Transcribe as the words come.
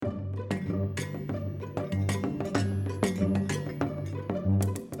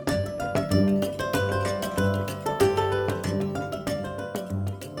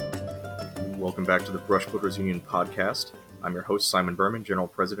back to the Brush Builders Union podcast. I'm your host, Simon Berman, General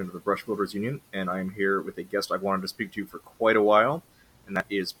President of the Brush Builders Union, and I am here with a guest I've wanted to speak to for quite a while, and that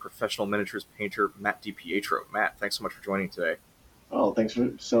is professional miniatures painter Matt DiPietro. Matt, thanks so much for joining today. Oh, thanks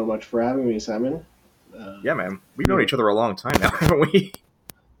so much for having me, Simon. Yeah, man. We've known each other a long time now, haven't we?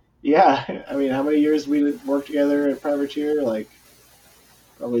 Yeah, I mean, how many years we worked together at Privateer? Like,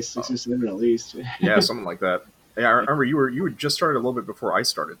 probably 6 or 7 at least. Yeah, something like that. Yeah, I remember you had just started a little bit before I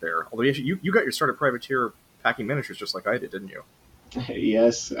started there. Although you got your start at Privateer packing miniatures just like I did, didn't you?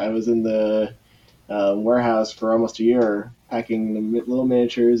 Yes, I was in the warehouse for almost a year, packing the little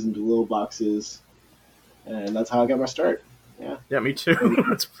miniatures into little boxes, and that's how I got my start. Yeah, me too.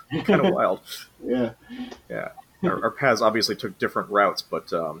 That's kind of wild. Yeah. Our paths obviously took different routes, but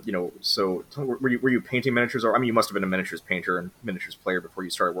so were you painting miniatures? Or I mean, you must have been a miniatures painter and miniatures player before you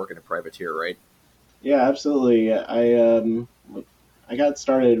started working at Privateer, right? Yeah, absolutely. I got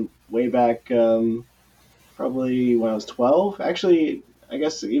started way back, probably when I was 12. Actually, I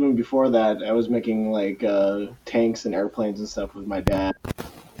guess even before that, I was making like tanks and airplanes and stuff with my dad.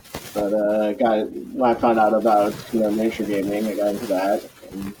 But when I found out about miniature gaming, I got into that,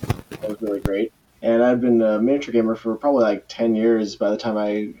 and that was really great. And I've been a miniature gamer for probably like 10 years by the time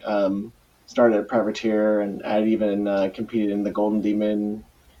I started at Privateer, and I'd even competed in the Golden Demon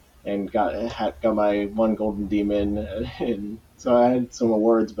and got my one Golden Demon, and so I had some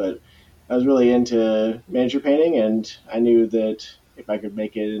awards. But I was really into miniature painting, and I knew that if I could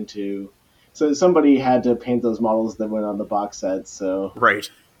make it into, so somebody had to paint those models that went on the box sets. So right,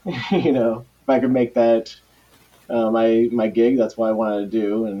 if I could make that my gig, that's what I wanted to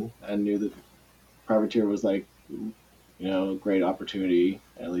do, and I knew that Privateer was like a great opportunity,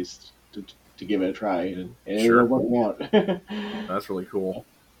 at least to give it a try, and it ended up working out. That's really cool.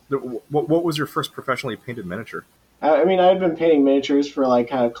 What was your first professionally painted miniature? I mean, I've been painting miniatures for like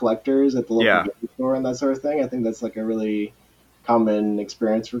kind of collectors at the local game store and that sort of thing. I think that's like a really common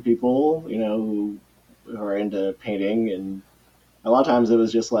experience for people, who are into painting. And a lot of times it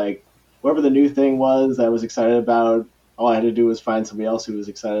was just like whatever the new thing was I was excited about, all I had to do was find somebody else who was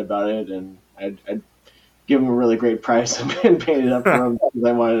excited about it, and I'd give them a really great price and paint it up for them because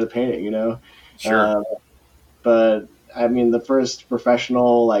I wanted to paint it, Sure. But I mean, the first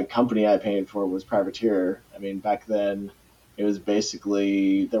professional company I painted for was Privateer. I mean, back then it was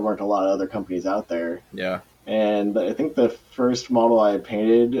basically, there weren't a lot of other companies out there. Yeah. And I think the first model I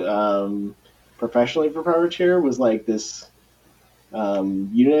painted professionally for Privateer was like this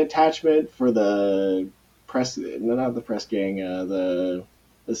unit attachment for the not the press gang, the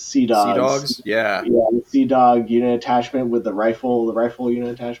Sea Dogs. Sea Dogs, yeah. Yeah, the Sea Dog unit attachment with the rifle unit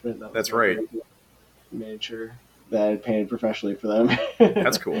attachment. That's right. Miniature that I painted professionally for them.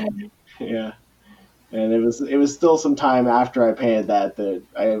 That's cool. Yeah. And it was still some time after I painted that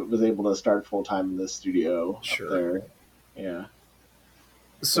I was able to start full time in the studio up there. Yeah.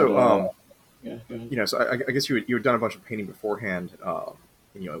 So yeah. So I guess you had done a bunch of painting beforehand.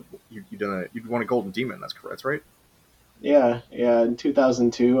 You'd won a Golden Demon. That's correct, right? Yeah. In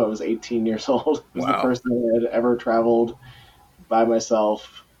 2002, I was 18 years old. It was the first time I had ever traveled by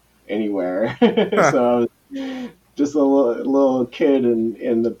myself anywhere. So I was just a little kid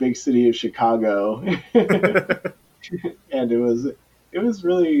in the big city of Chicago, and it was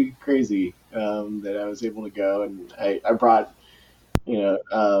really crazy that I was able to go, and I brought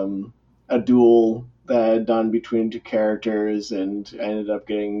a duel that I had done between two characters, and I ended up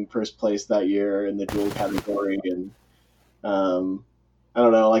getting first place that year in the duel category. And I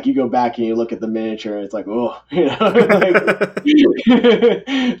don't know, like you go back and you look at the miniature and it's like, oh, but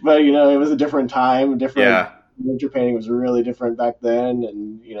it was a different time, miniature painting was really different back then,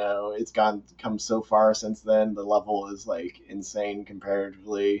 and it's come so far since then. The level is like insane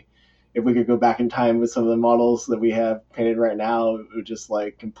comparatively. If we could go back in time with some of the models that we have painted right now, it would just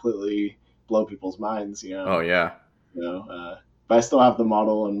like completely blow people's minds. Oh yeah. But I still have the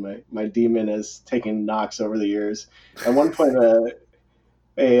model, and my demon has taken knocks over the years. At one point,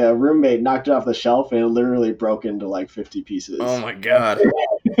 a roommate knocked it off the shelf, and it literally broke into like 50 pieces. Oh my god.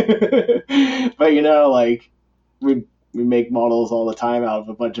 But we make models all the time out of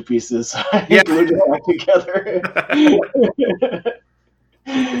a bunch of pieces. So I glued it back together.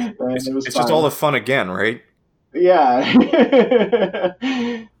 It's just all the fun again, right? Yeah.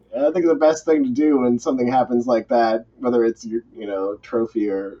 I think the best thing to do when something happens like that, whether it's your trophy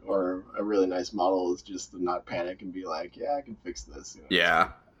or a really nice model, is just to not panic and be like, yeah, I can fix this. Yeah,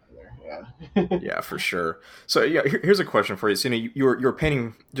 for sure. So here's a question for you. So, you were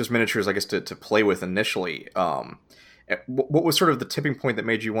painting just miniatures, I guess, to play with initially. What was sort of the tipping point that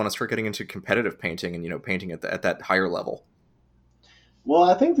made you want to start getting into competitive painting and painting at that higher level? Well,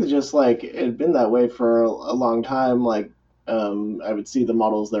 I think that just like it had been that way for a long time. Like, I would see the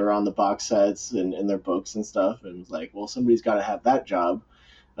models that were on the box sets and in their books and stuff, and it was like, well, somebody's got to have that job.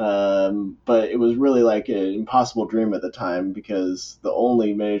 But it was really like an impossible dream at the time because the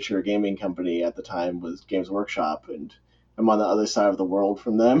only miniature gaming company at the time was Games Workshop, and I'm on the other side of the world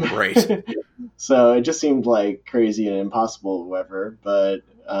from them. Right. So it just seemed like crazy and impossible, whatever. But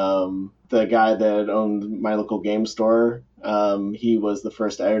the guy that owned my local game store, he was the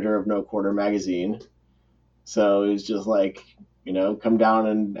first editor of No Quarter magazine. So it was just like, come down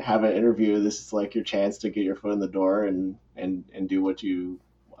and have an interview. This is like your chance to get your foot in the door and do what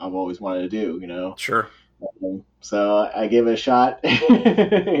I've always wanted to do. Sure. So I gave it a shot,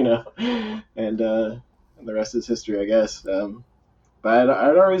 and the rest is history, I guess. But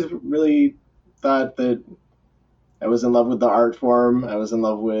I'd always really thought that I was in love with the art form. I was in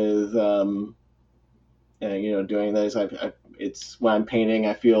love with, doing this. It's when I'm painting,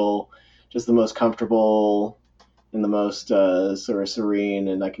 I feel just the most comfortable and the most sort of serene,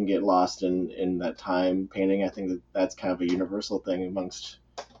 and I can get lost in that time painting. I think that's kind of a universal thing amongst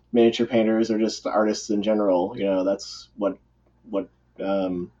miniature painters or just artists in general. That's what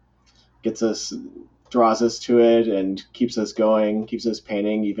gets us, draws us to it, and keeps us going, keeps us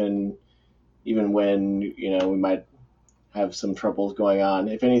painting, even when we might have some troubles going on.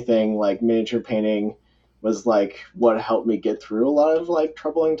 If anything, like miniature painting was like what helped me get through a lot of like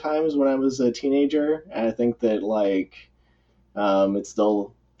troubling times when I was a teenager. And I think that like it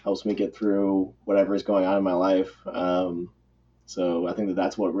still helps me get through whatever is going on in my life. So I think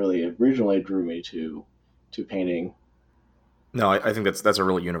that's what really originally drew me to painting. No, I think that's a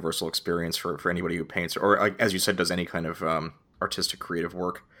really universal experience for anybody who paints, or as you said, does any kind of artistic creative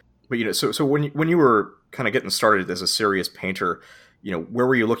work. But so when you were kind of getting started as a serious painter, where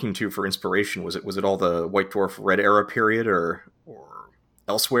were you looking to for inspiration? Was it all the White Dwarf Red era period, or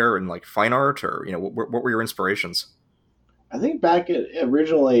elsewhere in like fine art, or what were your inspirations? I think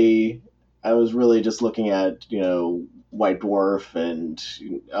originally I was really just looking at White Dwarf and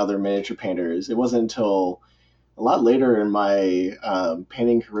other miniature painters. It wasn't until a lot later in my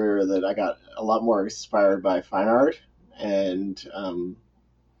painting career that I got a lot more inspired by fine art and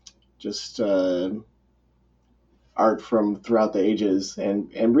just art from throughout the ages.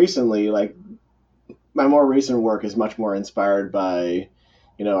 And recently, like my more recent work is much more inspired by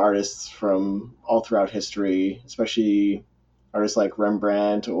artists from all throughout history, especially artists like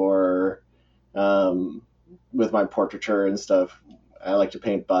Rembrandt or with my portraiture and stuff. I like to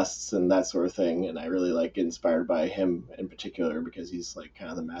paint busts and that sort of thing, and I really like get inspired by him in particular because he's like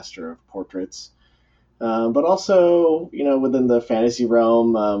kind of the master of portraits. But also, within the fantasy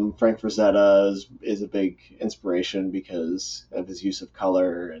realm, Frank Frazetta is a big inspiration because of his use of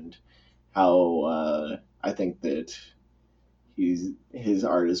color and how I think that his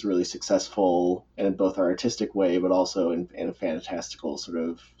art is really successful in both an artistic way, but also in a fantastical sort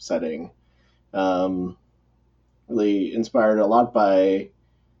of setting. Um, really inspired a lot by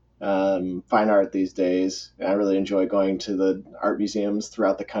fine art these days. I really enjoy going to the art museums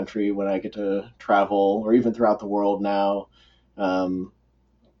throughout the country when I get to travel, or even throughout the world now. Um,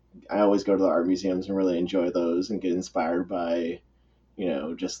 I always go to the art museums and really enjoy those and get inspired by,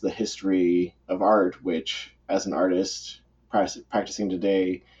 just the history of art, which as an artist practicing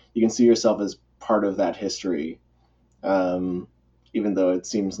today, you can see yourself as part of that history. Um, Even though it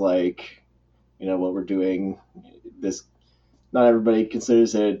seems like, what we're doing, this not everybody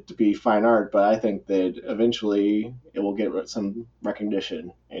considers it to be fine art, but I think that eventually it will get some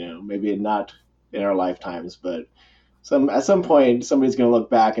recognition. Maybe not in our lifetimes, but at some point somebody's going to look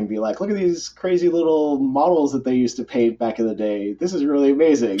back and be like, "Look at these crazy little models that they used to paint back in the day. This is really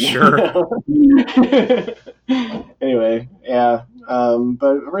amazing." Sure. Anyway, yeah.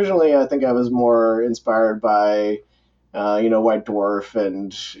 But originally, I think I was more inspired by White Dwarf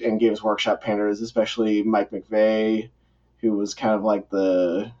and Games Workshop painters, especially Mike McVeigh, who was kind of like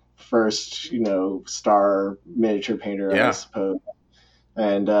the first, star miniature painter, I Yeah. suppose.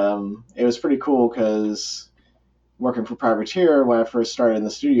 And it was pretty cool because working for Privateer, when I first started in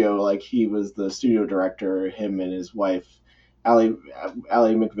the studio, like he was the studio director, him and his wife, Allie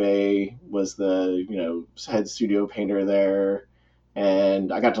McVeigh was the, head studio painter there.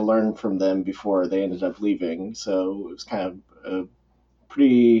 And I got to learn from them before they ended up leaving. So it was kind of a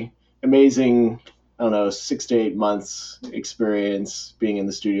pretty amazing, I don't know, 6 to 8 months experience being in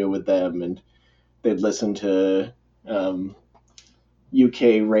the studio with them. And they'd listen to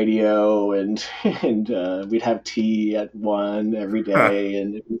UK radio and we'd have tea at 1 every Huh. day.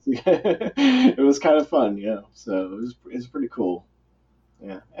 And it was kind of fun, So it was pretty cool.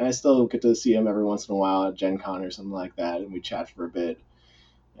 Yeah, and I still get to see him every once in a while at Gen Con or something like that, and we chat for a bit.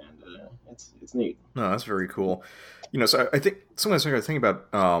 and it's neat. No, that's very cool. So I think sometimes I think about,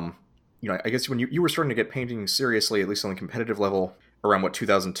 I guess when you were starting to get painting seriously, at least on the competitive level, around what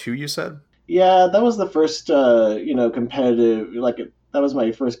 2002, you said. Yeah, that was the first competitive, that was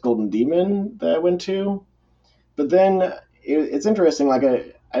my first Golden Demon that I went to. But then it's interesting. Like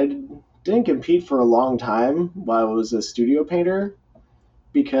I didn't compete for a long time while I was a studio painter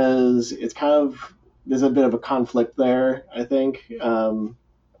because it's kind of there's a bit of a conflict there. I think.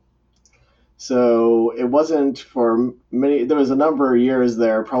 So it wasn't for many. There was a number of years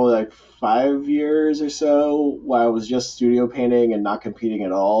there, probably like 5 years or so, while I was just studio painting and not competing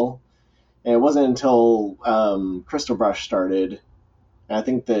at all. And it wasn't until Crystal Brush started. And I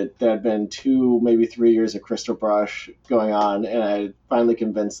think that there had been 2, maybe 3 years of Crystal Brush going on, and I finally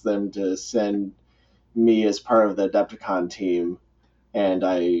convinced them to send me as part of the Adepticon team. And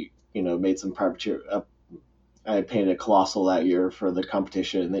I, made some privateer. I painted a Colossal that year for the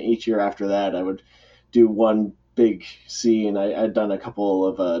competition. And then each year after that, I would do one big scene. I'd done a couple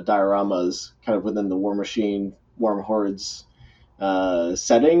of dioramas kind of within the War Machine, Warm Hordes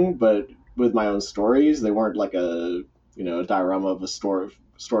setting, but with my own stories. They weren't like a diorama of a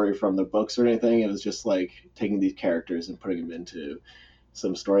story from the books or anything. It was just like taking these characters and putting them into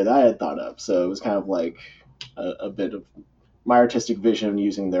some story that I had thought up. So it was kind of like a bit of my artistic vision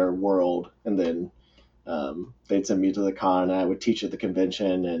using their world, and then they'd send me to the con. And I would teach at the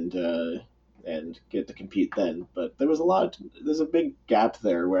convention and get to compete then. But there's a big gap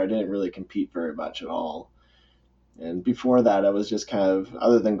there where I didn't really compete very much at all. And before that, I was just kind of,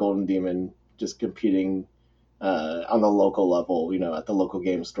 other than Golden Demon, just competing on the local level. At the local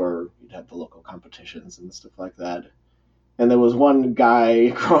game store, you'd have the local competitions and stuff like that. And there was one guy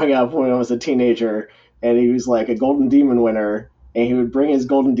growing up when I was a teenager, and he was like a Golden Demon winner, and he would bring his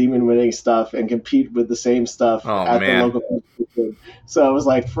Golden Demon winning stuff and compete with the same stuff at the local competition. So I was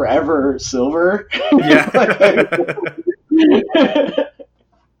like forever silver. Yeah.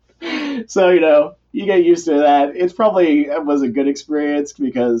 So, you get used to that. It was a good experience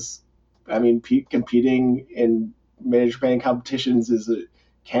because, I mean, competing in miniature painting competitions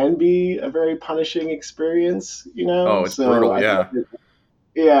can be a very punishing experience, Oh, it's brutal, yeah.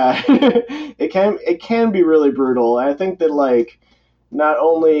 Yeah, it can be really brutal. And I think that like not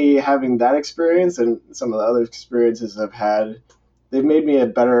only having that experience and some of the other experiences I've had, they've made me a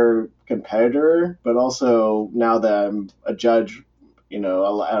better competitor, but also now that I'm a judge, at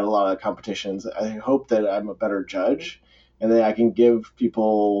a lot of competitions, I hope that I'm a better judge and that I can give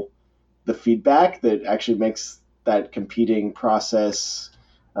people the feedback that actually makes that competing process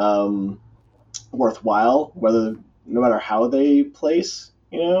worthwhile, no matter how they place,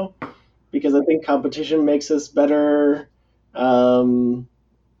 because I think competition makes us better. Like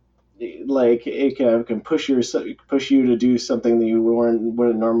it can push you to do something that you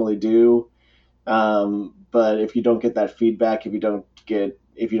wouldn't normally do. But if you don't get that feedback, if you don't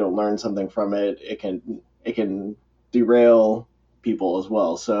learn something from it, it can derail people as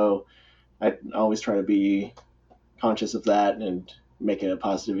well. So I always try to be conscious of that and make it a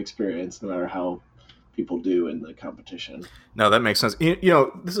positive experience, no matter how people do in the competition. No, that makes sense.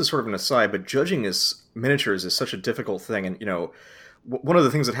 This is sort of an aside, but judging miniatures is such a difficult thing. And, one of the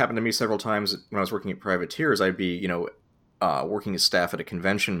things that happened to me several times when I was working at Privateers, I'd be, working as staff at a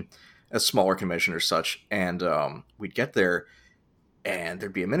convention, a smaller convention or such, and we'd get there, and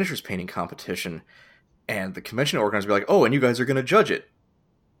there'd be a miniatures painting competition, and the convention organizer would be like, oh, and you guys are going to judge it.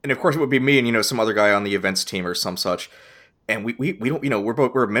 And of course it would be me and, some other guy on the events team or some such. And we don't,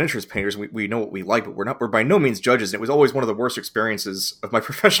 we're miniatures painters. We know what we like, but we're by no means judges. And it was always one of the worst experiences of my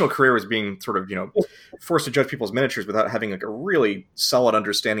professional career, was being sort of, forced to judge people's miniatures without having like a really solid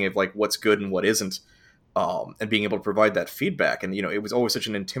understanding of like what's good and what isn't, and being able to provide that feedback. And, it was always such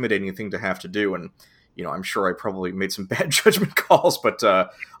an intimidating thing to have to do. And, I'm sure I probably made some bad judgment calls, but I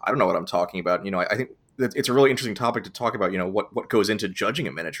don't know what I'm talking about. I think it's a really interesting topic to talk about, what goes into judging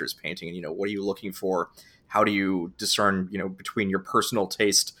a miniatures painting, and, what are you looking for? How do you discern, between your personal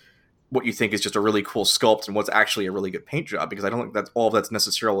taste, what you think is just a really cool sculpt, and what's actually a really good paint job? Because I don't think that's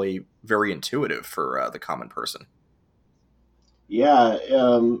necessarily very intuitive for the common person. Yeah,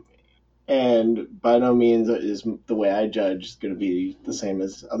 and by no means is the way I judge going to be the same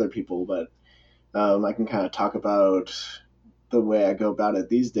as other people, but I can kind of talk about the way I go about it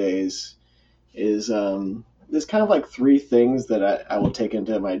these days. Is there's kind of like 3 things that I will take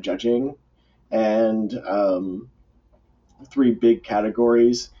into my judging, and 3 big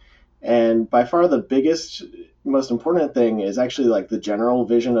categories. And by far the biggest, most important thing is actually like the general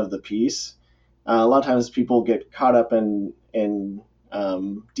vision of the piece. A lot of times people get caught up in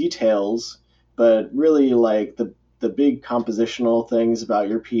details, but really like the big compositional things about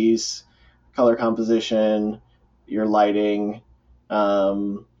your piece, color composition, your lighting,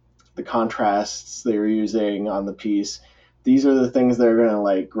 the contrasts that you're using on the piece. These are the things that are going to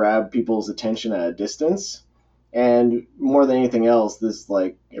like grab people's attention at a distance. And more than anything else, this is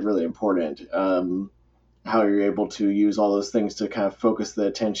like really important. How you're able to use all those things to kind of focus the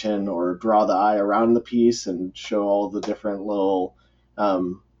attention or draw the eye around the piece and show all the different little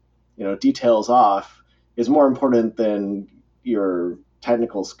details off is more important than your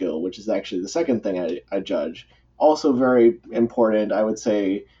technical skill, which is actually the second thing I judge. Also very important, I would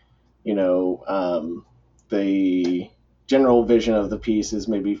say, the general vision of the piece is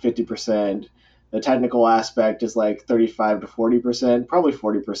maybe 50%. The technical aspect is like 35 to 40%, probably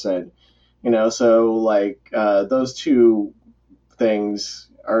 40%. So like those two things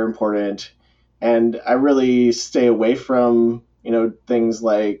are important. And I really stay away from, things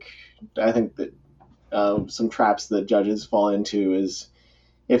like, I think that some traps that judges fall into is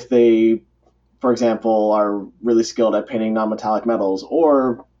if they, for example, are really skilled at painting non-metallic metals,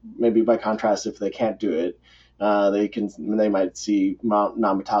 or maybe by contrast, if they can't do it, they might see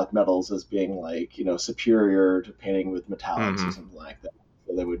non-metallic metals as being like, superior to painting with metallics or something like that.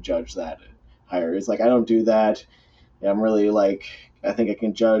 So they would judge that higher. It's like, I don't do that. I'm really like, I think I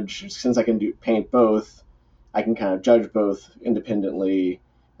can judge, since I can paint both, I can kind of judge both independently.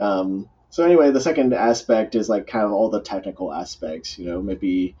 So anyway, the second aspect is like kind of all the technical aspects,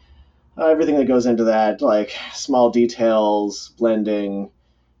 maybe everything that goes into that, like small details, blending,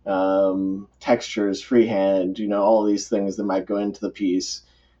 textures, freehand, all these things that might go into the piece.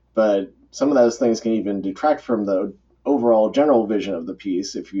 But some of those things can even detract from the overall general vision of the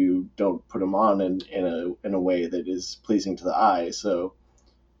piece if you don't put them on in a way that is pleasing to the eye. So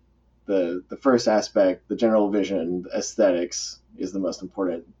the first aspect, the general vision, aesthetics, is the most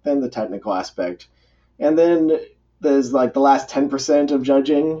important. Then the technical aspect. And then there's like the last 10% of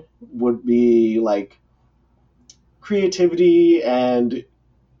judging would be like creativity and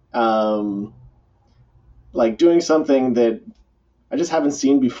like doing something that I just haven't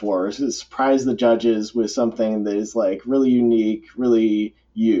seen before. To surprise the judges with something that is like really unique, really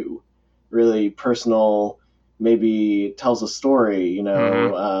really personal, maybe tells a story,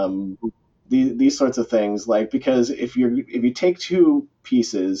 these sorts of things. Like, because if you take two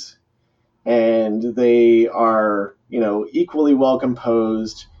pieces and they are, equally well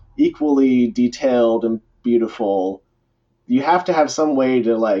composed, equally detailed and beautiful, you have to have some way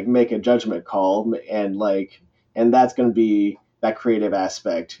to like make a judgment call, and that's going to be that creative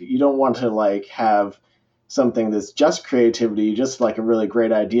aspect. You don't want to like have something that's just creativity, just like a really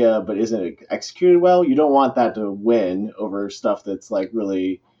great idea, but isn't executed well. You don't want that to win over stuff that's like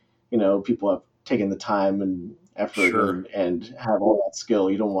really, people have taken the time and effort and have all that skill.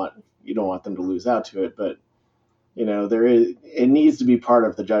 You don't want them to lose out to it, but it needs to be part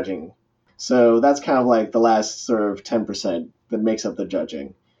of the judging. So that's kind of like the last sort of 10% that makes up the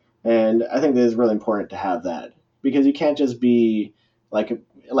judging. And I think that it's really important to have that, because you can't just be like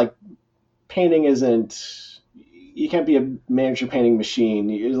painting isn't, you can't be a miniature painting machine.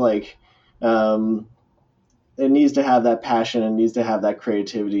 You're like, it needs to have that passion, and needs to have that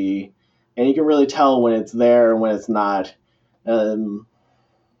creativity. And you can really tell when it's there and when it's not. One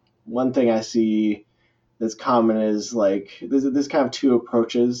thing I see that's common is like there's kind of two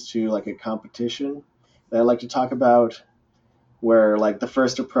approaches to like a competition that I like to talk about, where like the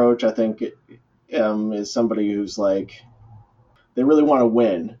first approach, I think, is somebody who's like, they really want to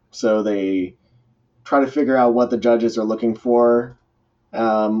win, so they try to figure out what the judges are looking for,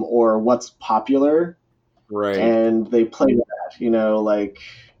 or what's popular, right? And they play that, like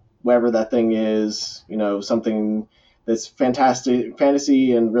whatever that thing is, something that's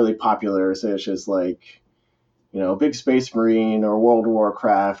fantasy and really popular, so it's just like, Big Space Marine or World of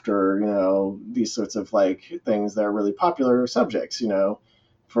Warcraft, or, these sorts of like things that are really popular subjects, and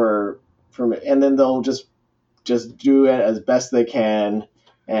then they'll just do it as best they can.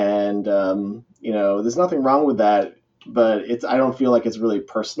 And, there's nothing wrong with that, but I don't feel like it's really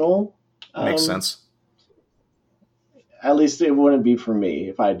personal. Makes sense. At least it wouldn't be for me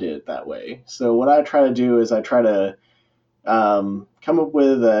if I did it that way. So what I try to do is I try to come up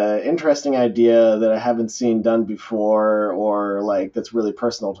with an interesting idea that I haven't seen done before, or like that's really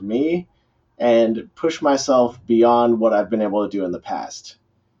personal to me, and push myself beyond what I've been able to do in the past.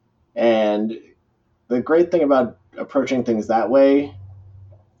 And the great thing about approaching things that way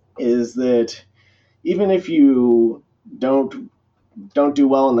is that even if you don't do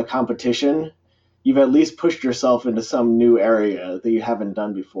well in the competition, you've at least pushed yourself into some new area that you haven't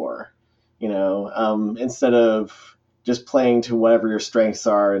done before. Instead of just playing to whatever your strengths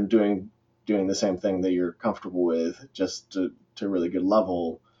are and doing doing the same thing that you're comfortable with just to a really good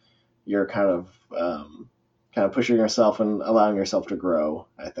level, you're kind of pushing yourself and allowing yourself to grow,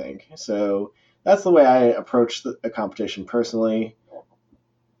 I think. So that's the way I approach a competition personally.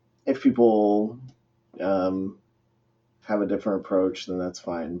 If people have a different approach, then that's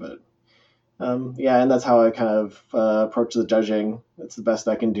fine. But yeah, and that's how I kind of approach the judging. That's the best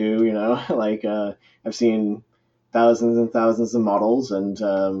I can do, like I've seen thousands and thousands of models, and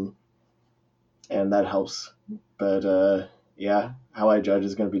that helps. But yeah, how I judge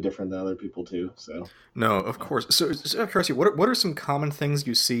is going to be different than other people too. So No, of course. So out of curiosity, what are some common things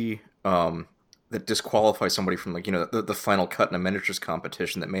you see that disqualify somebody from, like, the final cut in a miniatures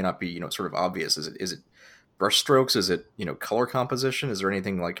competition that may not be, sort of obvious? Is it brush strokes? Is it, color composition? Is there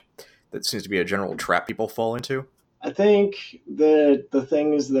anything like that seems to be a general trap people fall into? I think the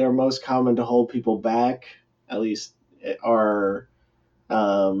things that are most common to hold people back, at least, are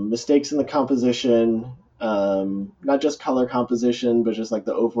mistakes in the composition, not just color composition, but just like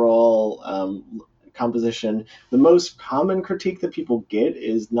the overall composition. The most common critique that people get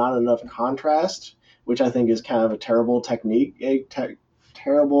is not enough contrast, which I think is kind of a terrible technique,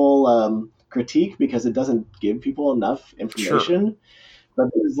 terrible critique, because it doesn't give people enough information. Sure. But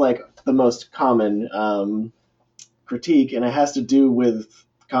it is like the most common critique, and it has to do with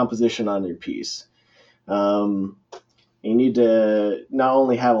composition on your piece. You need to not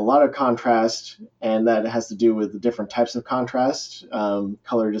only have a lot of contrast, and that has to do with the different types of contrast,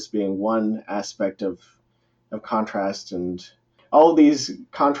 color just being one aspect of contrast, and all of these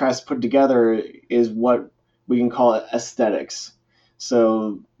contrasts put together is what we can call aesthetics.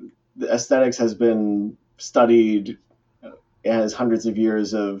 So the aesthetics has been studied, it has hundreds of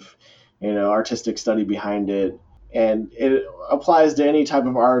years of artistic study behind it, and it applies to any type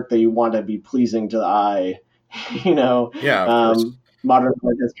of art that you want to be pleasing to the eye. Yeah, of course. Modern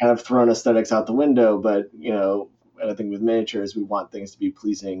art has kind of thrown aesthetics out the window, but I think with miniatures we want things to be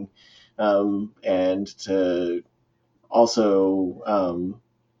pleasing, and to also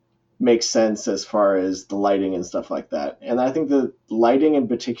make sense as far as the lighting and stuff like that. And I think the lighting in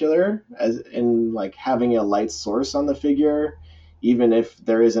particular, as in like having a light source on the figure, even if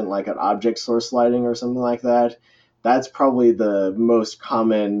there isn't like an object source lighting or something like that, that's probably the most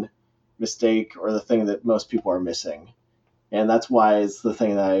common mistake, or the thing that most people are missing. And that's why it's the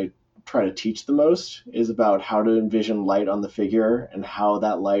thing that I try to teach the most, is about how to envision light on the figure and how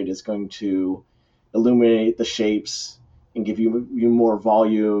that light is going to illuminate the shapes and give you more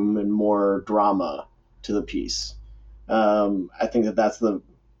volume and more drama to the piece. I think that's the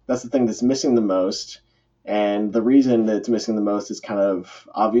thing that's missing the most. And the reason that it's missing the most is kind of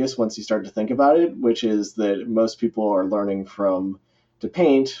obvious once you start to think about it, which is that most people are learning to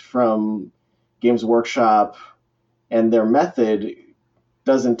paint from Games Workshop, and their method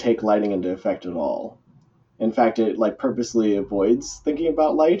doesn't take lighting into effect at all. In fact, it like purposely avoids thinking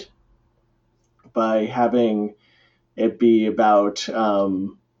about light by having it be about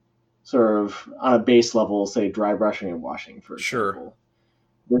sort of on a base level, say dry brushing and washing, for example.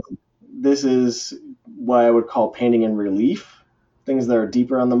 Sure. This is what I would call painting in relief. Things that are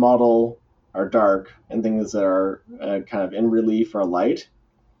deeper on the model are dark, and things that are kind of in relief are light.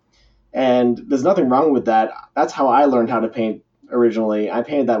 And there's nothing wrong with that. That's how I learned how to paint originally. I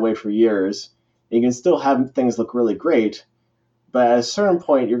painted that way for years. You can still have things look really great, but at a certain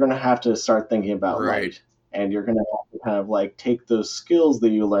point, you're going to have to start thinking about light. And you're going to have to kind of like take those skills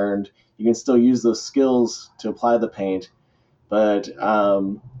that you learned. You can still use those skills to apply the paint, but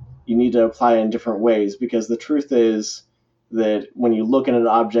you need to apply it in different ways, because the truth is that when you look at an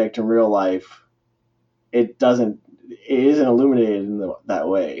object in real life, it isn't illuminated in that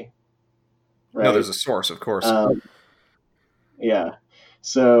way. Right? No, there's a source, of course. Yeah.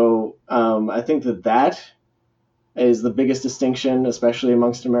 So I think that is the biggest distinction, especially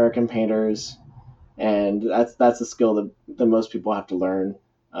amongst American painters. And that's a skill that most people have to learn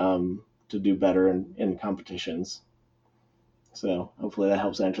to do better in competitions. So hopefully that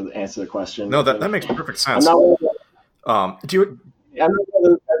helps answer the question. No, that makes perfect sense. I'm not one of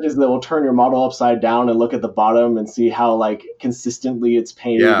those judges that will turn your model upside down and look at the bottom and see how like consistently it's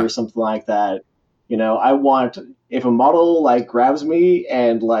painted or something like that. I want, if a model like grabs me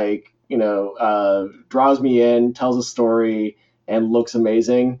and like draws me in, tells a story, and looks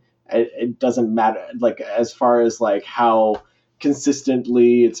amazing, it doesn't matter like as far as like how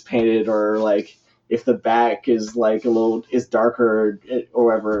consistently it's painted, or like if the back is like is darker or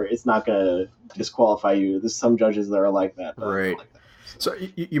whatever, it's not gonna disqualify you. There's some judges that are like that. Right. Like that. So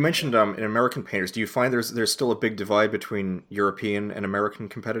you mentioned in American painters, do you find there's still a big divide between European and American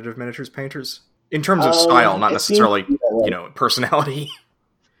competitive miniatures painters in terms of style, not necessarily personality?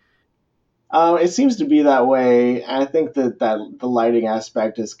 It seems to be that way. I think that the lighting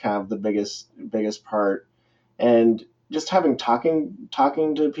aspect is kind of the biggest part, and just having talking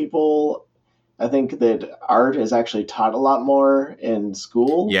to people. I think that art is actually taught a lot more in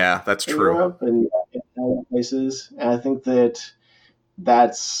school Yeah, that's in true. Europe and in other places, and I think that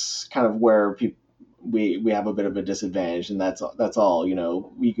that's kind of where we have a bit of a disadvantage, and that's all.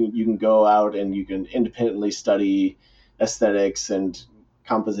 You can go out and you can independently study aesthetics and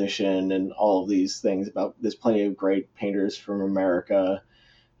composition and all of these things. About there's plenty of great painters from America,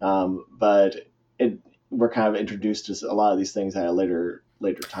 but it we're kind of introduced to a lot of these things at a later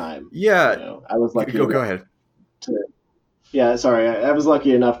time. Yeah, I was lucky go enough ahead. to yeah, sorry, I was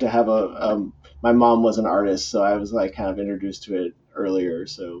lucky enough to have my mom was an artist, so I was like kind of introduced to it earlier.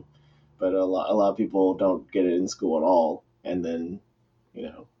 So, but a lot of people don't get it in school at all, and then you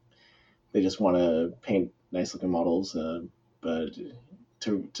know they just want to paint nice looking models. But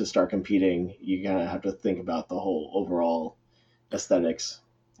to start competing, you kind of have to think about the whole overall aesthetics,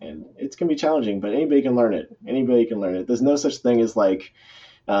 and it can be challenging. But anybody can learn it. Anybody can learn it. There's no such thing as like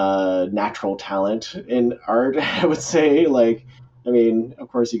natural talent in art. I would say, like, I mean, of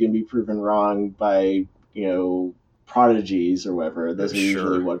course, you can be proven wrong by prodigies or whatever. Those are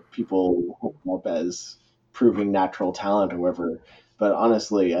usually Sure. what people hold up as proving natural talent or whatever. But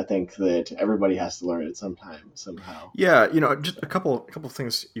honestly, I think that everybody has to learn it sometime, somehow. Yeah, just a couple of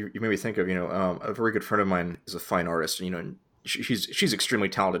things you made me think of. A very good friend of mine is a fine artist, and she's extremely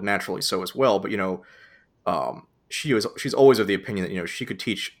talented naturally, so as well. But she's always of the opinion that she could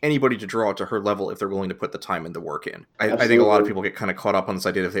teach anybody to draw to her level if they're willing to put the time and the work in. I think a lot of Absolutely. people get kind of caught up on this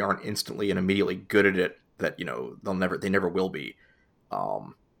idea that if they aren't instantly and immediately good at it, that they never will be.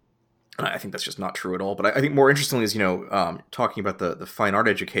 Um, and I think that's just not true at all. But I think more interestingly is talking about the fine art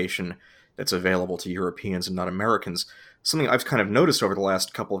education that's available to Europeans and not Americans. Something I've kind of noticed over the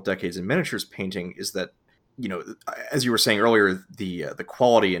last couple of decades in miniatures painting is that as you were saying earlier, the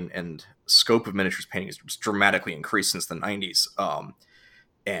quality and scope of miniatures painting has dramatically increased since the 90s.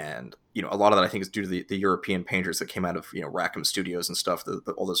 And a lot of that I think is due to the European painters that came out of Rackham Studios and stuff.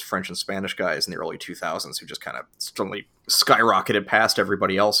 All those French and Spanish guys in the early 2000s who just kind of suddenly skyrocketed past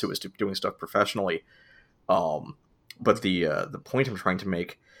everybody else who was doing stuff professionally. But the point I'm trying to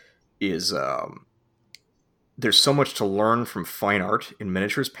make is there's so much to learn from fine art in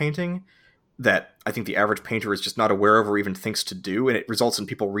miniatures painting that I think the average painter is just not aware of or even thinks to do, and it results in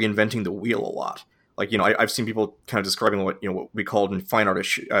people reinventing the wheel a lot. Like I've seen people kind of describing what we called in fine art a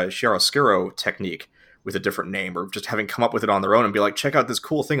chiaroscuro technique with a different name, or just having come up with it on their own and be like, check out this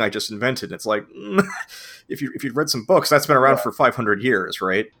cool thing I just invented. And it's like, if you've read some books, that's been around for 500 years,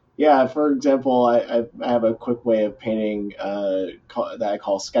 right? Yeah, for example, I have a quick way of painting that I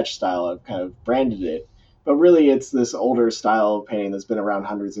call sketch style. I've kind of branded it, but really it's this older style of painting that's been around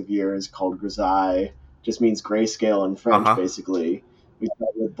hundreds of years called grisaille. Just means grayscale in Uh French, huh. basically. We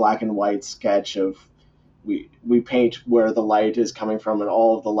start with black and white sketch of we paint where the light is coming from and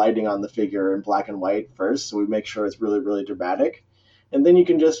all of the lighting on the figure in black and white first, so we make sure it's really really dramatic, and then you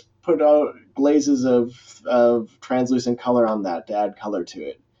can just put out glazes of translucent color on that to add color to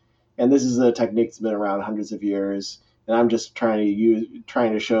it. And this is a technique that's been around hundreds of years. And I'm just trying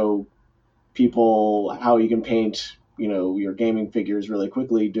to show people how you can paint, your gaming figures really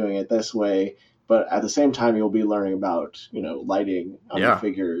quickly doing it this way. But at the same time, you'll be learning about, lighting on your Yeah.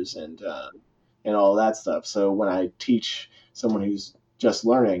 figures and all that stuff. So when I teach someone who's just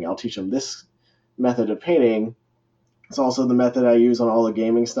learning, I'll teach them this method of painting. It's also the method I use on all the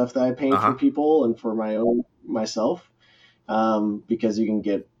gaming stuff that I Uh paint for huh. people and for myself, because you can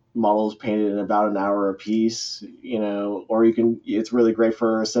get models painted in about an hour a piece, or it's really great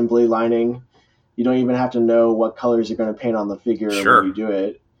for assembly lining. You don't even have to know what colors you're going to paint on the figure when you Sure. do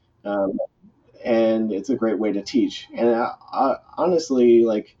it. Um, and it's a great way to teach. And honestly,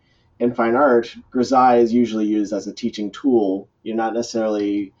 like in fine art, grisaille is usually used as a teaching tool. You're not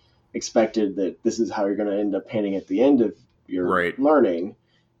necessarily expected that this is how you're going to end up painting at the end of your Right. learning,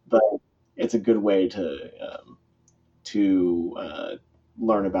 but it's a good way to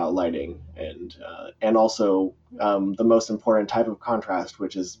learn about lighting and also the most important type of contrast,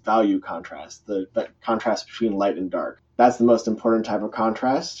 which is value contrast, the contrast between light and dark. That's the most important type of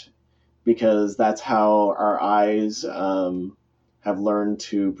contrast because that's how our eyes have learned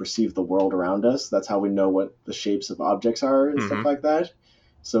to perceive the world around us. That's how we know what the shapes of objects are and stuff Mm-hmm. like that.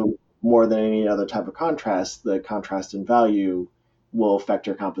 So more than any other type of contrast, the contrast in value will affect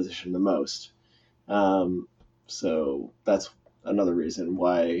your composition the most. Um, so that's another reason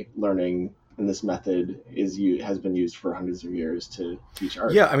why learning in this method has been used for hundreds of years to teach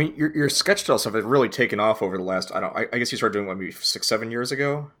art. Yeah, I mean, your sketch style stuff has really taken off over the last. I guess you started doing what, maybe 6, 7 years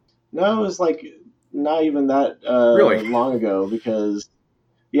ago. No, it was like not even that Really? long ago because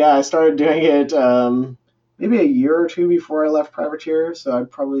yeah, I started doing it maybe a year or two before I left Privateer, so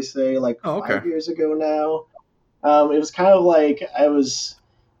I'd probably say like Oh, okay. 5 years ago now. It was kind of like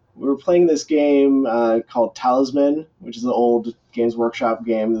we were playing this game called Talisman, which is an old Games Workshop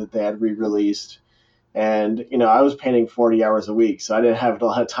game that they had re-released. And I was painting 40 hours a week, so I didn't have a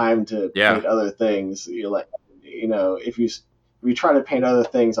lot of time to Yeah. paint other things. If you try to paint other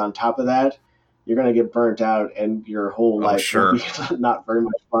things on top of that, you're gonna get burnt out, and your whole Oh, life will be sure. not very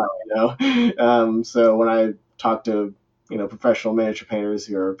much fun. So when I talked to professional miniature painters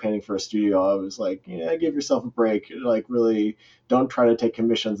who are painting for a studio, I was like, yeah, give yourself a break. Like, really, don't try to take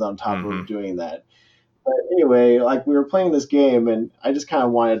commissions on top Hmm. of doing that. But anyway, like we were playing this game, and I just kind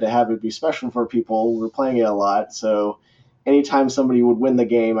of wanted to have it be special for people. We were playing it a lot, so anytime somebody would win the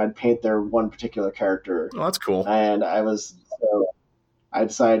game, I'd paint their one particular character. Oh, that's cool. And I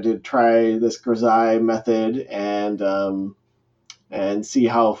decided to try this grisaille method and see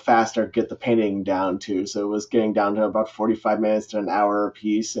how fast I could get the painting down to. So it was getting down to about 45 minutes to an hour a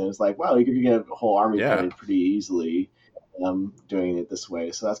piece, and it's like, wow, you could get a whole army Yeah. painted pretty easily doing it this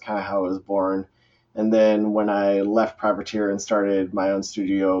way. So that's kind of how it was born. And then when I left Privateer and started my own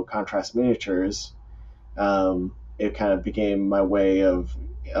studio, Contrast Miniatures, it kind of became my way of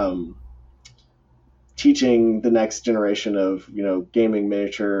um, teaching the next generation of gaming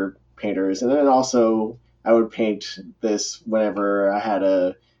miniature painters. And then also I would paint this whenever I had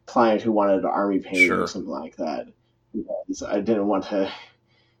a client who wanted an army painting or Sure. something like that, because I didn't want to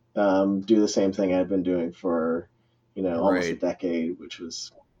do the same thing I'd been doing for almost a Right. decade, which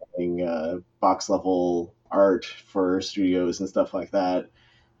was doing box level art for studios and stuff like that.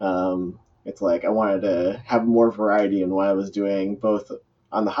 It's like I wanted to have more variety in what I was doing, both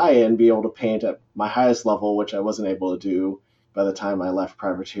on the high end, be able to paint at my highest level, which I wasn't able to do by the time I left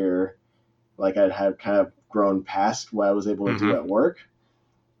Privateer. Like I had kind of grown past what I was able to do Hmm. at work,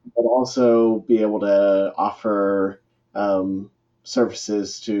 but also be able to offer um,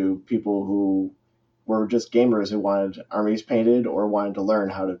 services to people who were just gamers who wanted armies painted or wanted to learn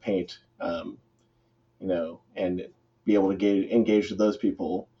how to paint, and be able to engage with those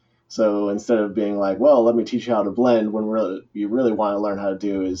people. So instead of being like, well, let me teach you how to blend, when really you really want to learn how to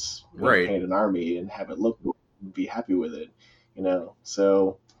do is Right. paint an army and have it look good and be happy with it.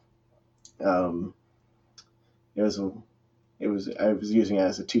 So um, it was I was using it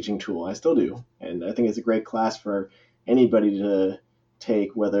as a teaching tool. I still do, and I think it's a great class for anybody to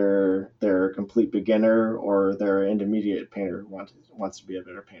take, whether they're a complete beginner or they're an intermediate painter who wants to be a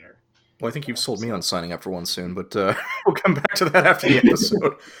better painter. Well, I think you've sold me on So signing up for one soon, but we'll come back to that after the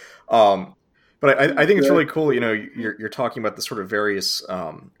episode. Um, but I think it's yeah, really cool. You're talking about the sort of various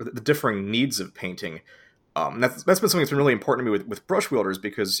the differing needs of painting. That's been something that's been really important to me with brush wielders,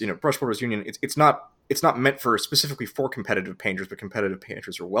 because brush wielders union, it's not meant for specifically for competitive painters, but competitive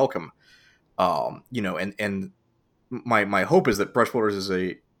painters are welcome. And my hope is that brush wielders is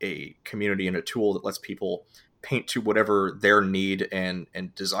a community and a tool that lets people paint to whatever their need and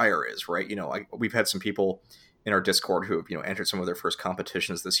desire is, right? We've had some people in our Discord who have entered some of their first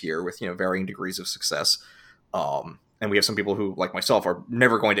competitions this year with varying degrees of success. And we have some people who, like myself, are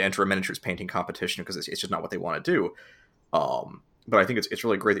never going to enter a miniatures painting competition because it's just not what they want to do. But I think it's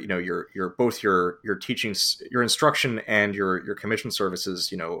really great that you're both your teaching, your instruction, and your commission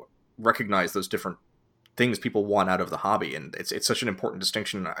services recognize those different things people want out of the hobby, and it's such an important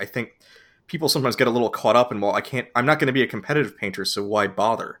distinction. I think people sometimes get a little caught up in, well, I'm not going to be a competitive painter, so why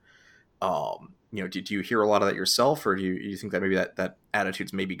bother? Do you hear a lot of that yourself, or do you think that maybe that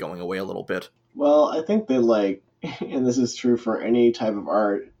attitude's maybe going away a little bit? well, I think that and this is true for any type of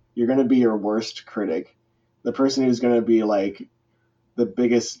art, you're going to be your worst critic. The person who's going to be like the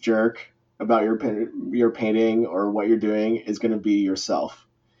biggest jerk about your painting or what you're doing is going to be yourself.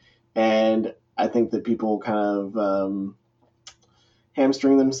 And I think that people kind of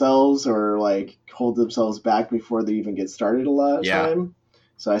hamstring themselves or like hold themselves back before they even get started a lot of Yeah. time.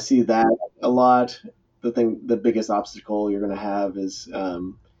 So I see that a lot. The biggest obstacle you're going to have is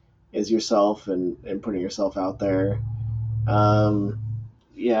yourself and putting yourself out there. Um,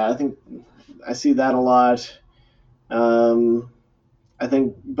 yeah, I think I see that a lot. Um, I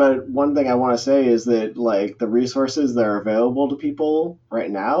think, but one thing I want to say is that like the resources that are available to people right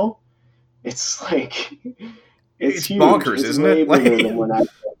now, it's like it's It's huge. bonkers, It's isn't way it? bigger than when I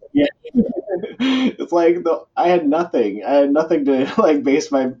yeah. It's like I had nothing. I had nothing to like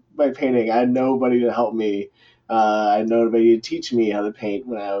base my painting. I had nobody to help me. I had nobody to teach me how to paint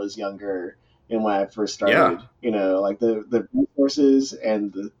when I was younger and when I first Yeah. started. Like the resources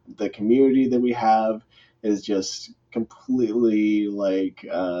and the community that we have is just completely like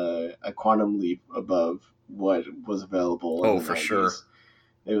a quantum leap above what was available in Oh, the for sure. 90s.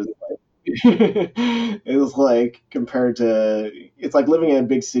 It was like it was like compared to it's like living in a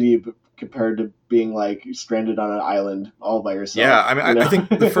big city compared to being like stranded on an island all by Yeah, yourself, I mean, you I know. think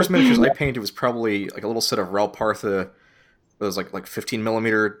the first miniatures I painted was probably like a little set of Ralpartha, those like 15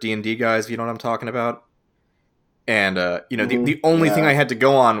 millimeter D&D guys. If you know what I'm talking about. And the only thing Yeah. I had to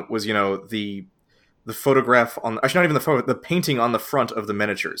go on was the photograph on actually not even the photo, the painting on the front of the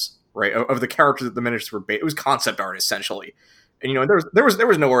miniatures, right, of the characters that the miniatures were. It was concept art essentially, and there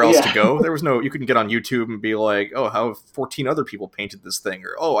was nowhere else to Yeah. go. There was no, you couldn't get on YouTube and be like, oh, how have 14 other people painted this thing,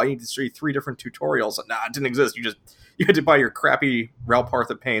 or oh, I need to see 3 different tutorials. Nah, it didn't exist. You had to buy your crappy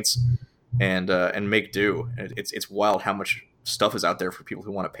Ralpartha paints and make do. It's wild how much stuff is out there for people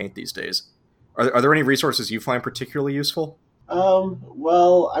who want to paint these days. Are there any resources you find particularly useful?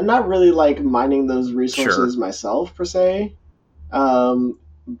 Well, I'm not really like mining those Sure. resources myself per se.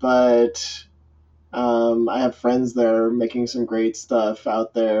 But I have friends that are making some great stuff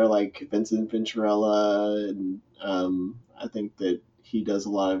out there, like Vincent Venturella, and I think that he does a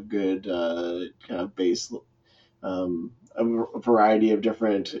lot of good kind of base, a variety of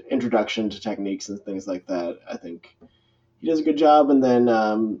different introduction to techniques and things like that. I think he does a good job. And then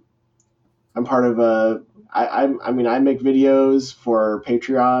I'm part of a. I mean, I make videos for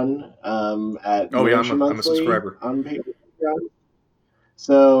Patreon at Oh yeah, Miniature I'm a Monthly subscriber. on Patreon.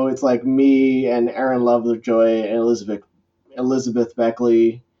 So it's like me and Aaron Lovejoy and Elizabeth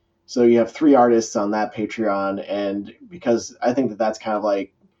Beckley. So you have 3 artists on that Patreon, and because I think that that's kind of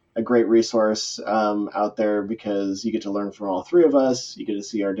like a great resource out there because you get to learn from all 3 of us. You get to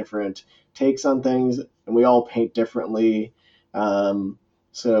see our different takes on things, and we all paint differently. Um,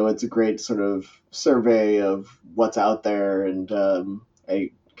 so it's a great sort of survey of what's out there, and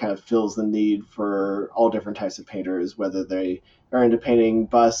it kind of fills the need for all different types of painters, whether they are into painting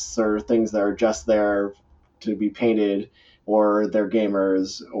busts or things that are just there to be painted, or they're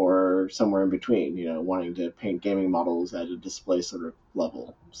gamers, or somewhere in between, wanting to paint gaming models at a display sort of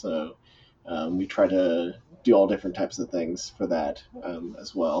level. So we try to do all different types of things for that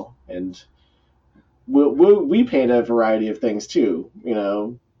as well. And we paint a variety of things too.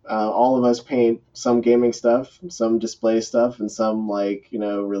 All of us paint some gaming stuff, some display stuff, and some like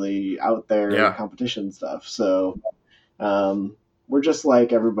really out there Yeah, competition stuff. So we're just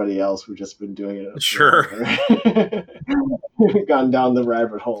like everybody else. We've just been doing it for sure. longer. Gone down the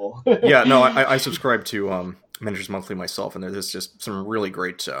rabbit hole. Yeah, no, I subscribe to Miniatures Monthly myself, and there's just some really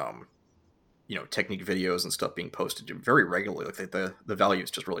great technique videos and stuff being posted very regularly. Like the value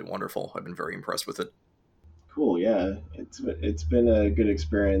is just really wonderful. I've been very impressed with it. Cool. Yeah, it's been a good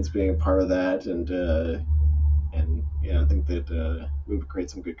experience being a part of that, and I think that we would create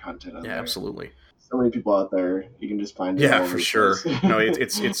some good content on Yeah, there. absolutely. So many people out there. You can just find it Yeah, all for over the place. sure. No,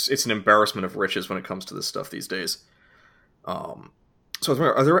 it's an embarrassment of riches when it comes to this stuff these days. Um, so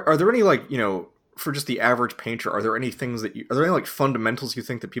are there any like for just the average painter, are there any things are there any like fundamentals you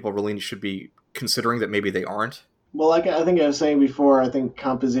think that people really should be considering that maybe they aren't? Well, like I think I was saying before, I think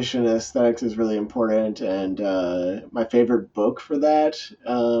composition and aesthetics is really important, and my favorite book for that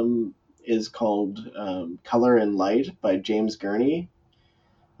is called Color and Light by James Gurney.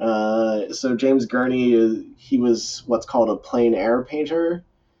 So James Gurney he was what's called a plein air painter,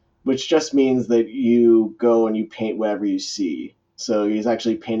 which just means that you go and you paint whatever you see. So he's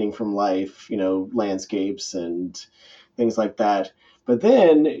actually painting from life, landscapes and things like that. But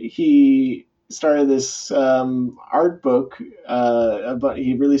then he started this art book. But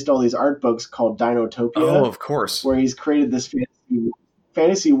he released all these art books called Oh, Dinotopia, of course. where he's created this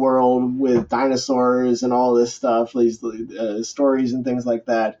fantasy world with dinosaurs and all this stuff, these stories and things like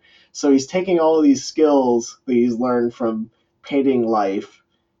that. So he's taking all of these skills that he's learned from painting life,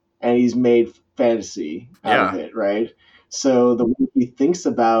 and he's made fantasy out of Yeah, it, right? So the way he thinks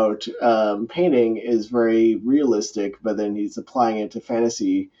about painting is very realistic, but then he's applying it to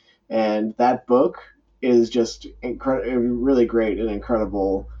fantasy, and that book is just really great and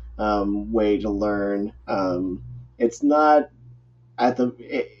incredible way to learn. It's not at the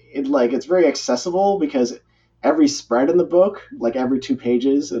like it's very accessible because every spread in the book, like every 2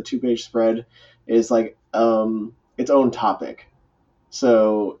 pages, a 2 page spread, is like its own topic.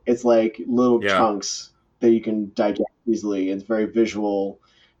 So it's like little yeah, chunks that you can digest easily. It's very visual.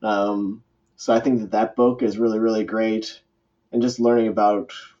 So I think that that book is really, really great. And just learning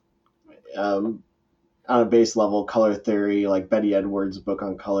about, um, on a base level, color theory, like Betty Edwards' book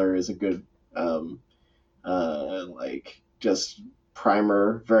on color is a good, um, like, just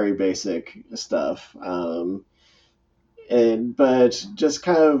primer, very basic stuff. But just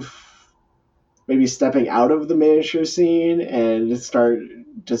kind of maybe stepping out of the miniature scene and start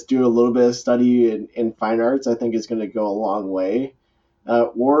just do a little bit of study in fine arts, I think is going to go a long way.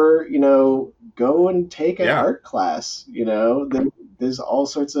 Or go and take an Yeah. art class. There's all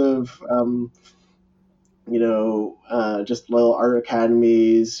sorts of just little art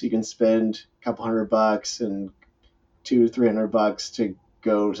academies. You can spend a couple $100 and $200-300 to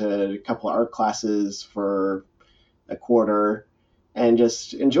go to a couple art classes for a quarter and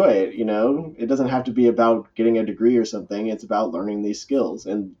just enjoy it. It doesn't have to be about getting a degree or something. It's about learning these skills,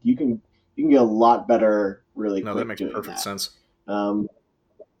 and you can get a lot better really No, that quick makes doing perfect that. sense. Um,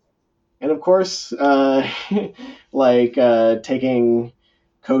 and of course, taking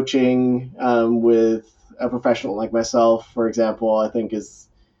coaching with a professional like myself, for example, I think is,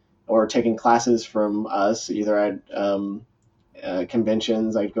 or taking classes from us either at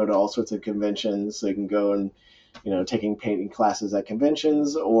conventions. I go to all sorts of conventions, so you can go and taking painting classes at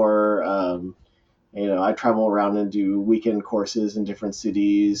conventions, or I travel around and do weekend courses in different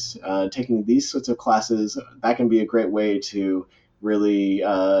cities. Taking these sorts of classes, that can be a great way to really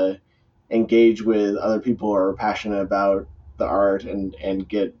engage with other people who are passionate about the art and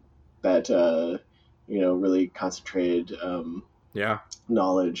get that really concentrated Yeah.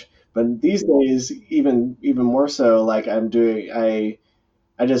 knowledge. But these days, even more so, like I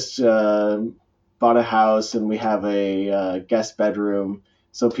just bought a house and we have a guest bedroom,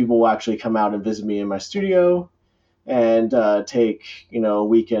 so people will actually come out and visit me in my studio and take a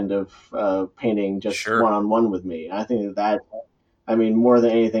weekend of painting just Sure. one on one with me. I think that, I mean, more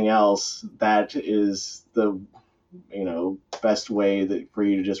than anything else, that is the best way that for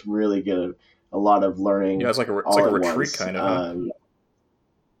you to just really get a lot of Yeah, learning it's like all a at retreat once. kind of, huh?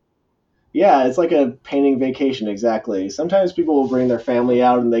 Yeah, it's like a painting vacation, exactly. Sometimes people will bring their family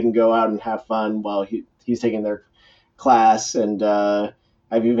out and they can go out and have fun while he's taking their class. And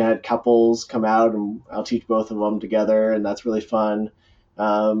I've even had couples come out and I'll teach both of them together, and that's really fun.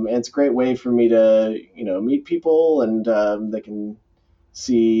 And it's a great way for me to meet people, and they can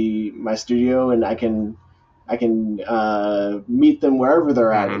see my studio, and I can meet them wherever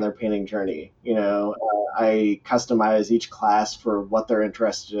they're at in Mm-hmm. their painting journey. I customize each class for what they're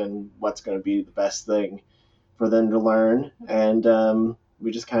interested in, what's going to be the best thing for them to learn, and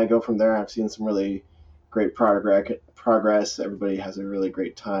we just kind of go from there. I've seen some really great progress. Everybody has a really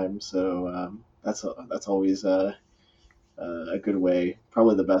great time, so that's always a good way,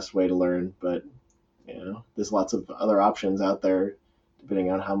 probably the best way to learn. But there's lots of other options out there,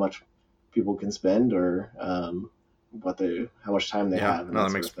 depending on how much people can spend or how much time they Yeah. have and No,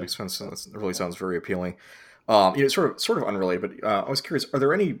 that that sort of thing. makes sense. That really sounds very appealing. Sort of unrelated, but I was curious: are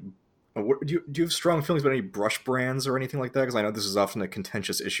there any? Do you have strong feelings about any brush brands or anything like that? Because I know this is often a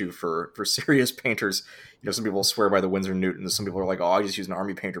contentious issue for serious painters. Some people swear by the Winsor Newton. Some people are like, "Oh, I just use an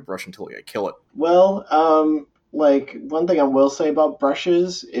army painter brush until I kill it." Well, like one thing I will say about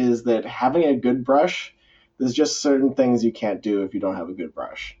brushes is that having a good brush, there's just certain things you can't do if you don't have a good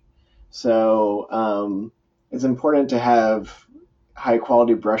brush. So it's important to have high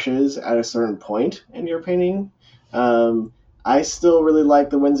quality brushes at a certain point in your painting. Um, I still really like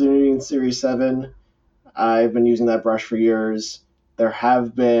the Winsor Newton Series 7. I've been using that brush for years. There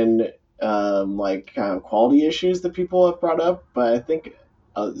have been like kind of quality issues that people have brought up, but I think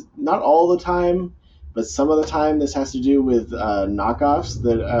not all the time, but some of the time this has to do with knockoffs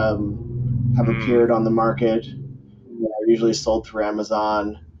that have Mm, appeared on the market. Are usually sold through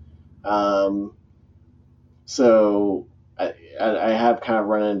Amazon. Um, so I have kind of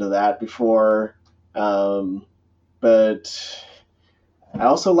run into that before. Um, but I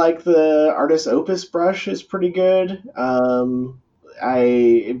also like the Artist Opus brush; is pretty good.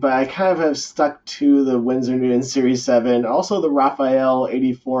 I kind of have stuck to the Winsor Newton Series 7. Also, the Raphael yeah.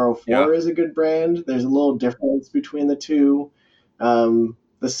 8404 is a good brand. There's a little difference between the two.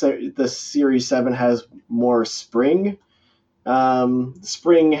 The Series 7 has more spring.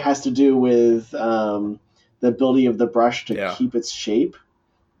 Spring has to do with the ability of the brush to Yeah. keep its shape.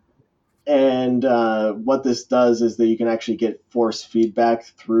 And what this does is that you can actually get force feedback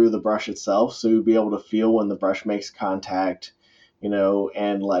through the brush itself. So you'll be able to feel when the brush makes contact,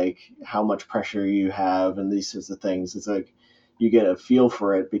 and like how much pressure you have and these sorts of things. It's like you get a feel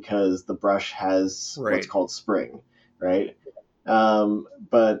for it because the brush has what's Right. called spring, right?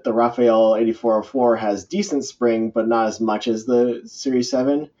 But the Raphael 8404 has decent spring, but not as much as the Series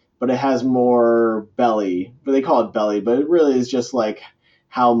 7. But it has more belly. But they call it belly, but it really is just like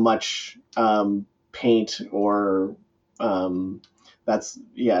how much paint or how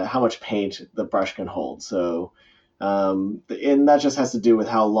much paint the brush can hold. So, and that just has to do with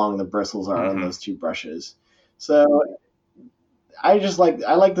how long the bristles are on Mm-hmm. those two brushes. So I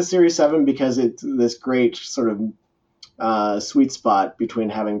like the Series 7 because it's this great sort of sweet spot between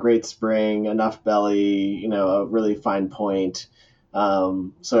having great spring, enough belly, a really fine point.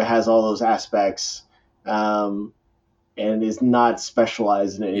 So it has all those aspects, and is not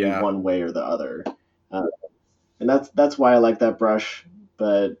specialized in any Yeah. one way or the other. Uh, and that's why I like that brush.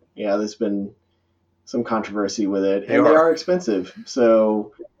 But yeah, there's been some controversy with it, They and they are. are expensive.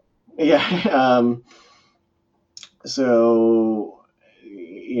 So yeah, so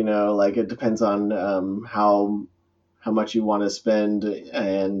like it depends on how much you want to spend,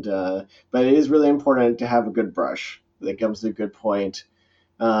 and but it is really important to have a good brush that comes to a good point.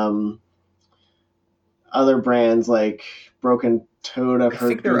 Um, Other brands like Broken Toad, I've I heard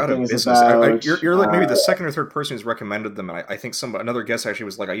think they're good out of things business. about. You're like maybe the second or third person who's recommended them, and I think another guest actually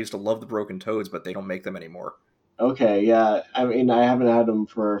was like, I used to love the Broken Toads, but they don't make them anymore. Okay, yeah. I mean, I haven't had them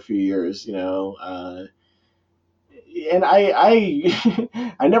for a few years, and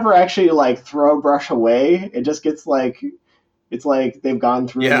I never actually like throw a brush away. It just gets like it's like they've gone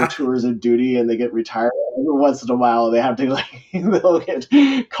through their Yeah. tours of duty and they get retired. Every once in a while, they have to like they'll get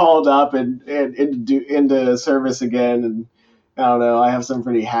called up and into service again. And I don't know. I have some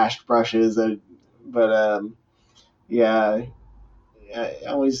pretty hashed brushes, but yeah, I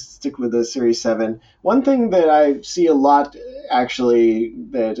always stick with the Series 7. One thing that I see a lot, actually,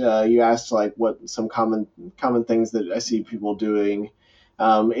 that you asked, like, what some common things that I see people doing,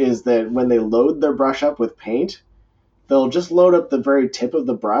 is that when they load their brush up with paint, they'll just load up the very tip of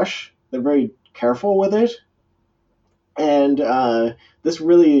the brush. They're very careful with it, and this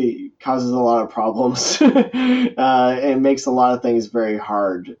really causes a lot of problems and makes a lot of things very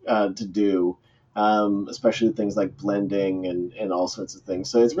hard to do, especially things like blending and all sorts of things.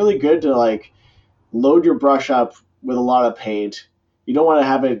 So it's really good to like load your brush up with a lot of paint. You don't want to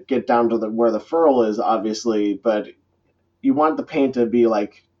have it get down to where the furrow is, obviously, but you want the paint to be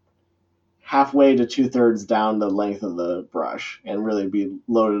like halfway to 2/3 down the length of the brush and really be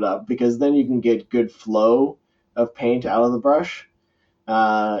loaded up, because then you can get good flow of paint out of the brush.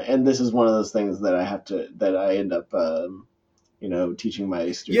 And this is one of those things that I end up, teaching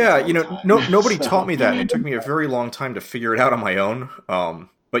my students Yeah, all the time. nobody taught So, me that, and it took me a very long time to figure it out on my own.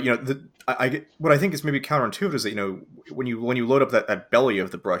 But what I think is maybe counterintuitive is that when you load up that belly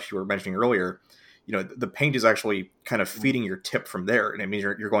of the brush you were mentioning earlier, the paint is actually kind of feeding your tip from there, and it means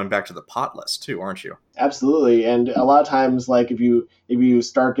you're going back to the pot less too, aren't you? absolutely, and a lot of times, like if you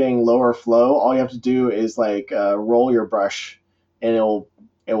start getting lower flow, all you have to do is like roll your brush, and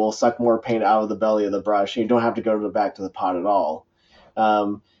it will suck more paint out of the belly of the brush. And you don't have to go to the back to the pot at all.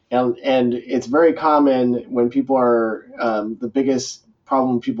 And it's very common when people are the biggest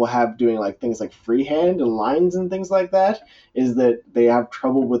problem people have doing like things like freehand and lines and things like that is that they have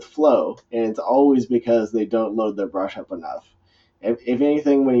trouble with flow, and it's always because they don't load their brush up enough. If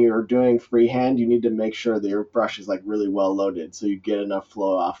anything, when you're doing freehand, you need to make sure that your brush is like really well loaded so you get enough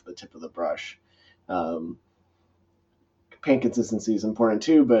flow off the tip of the brush. Um, Paint consistency is important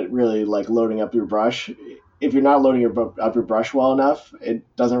too, but really like loading up your brush. If you're not loading up your brush well enough, it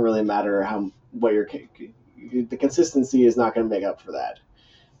doesn't really matter what your the consistency is not going to make up for that.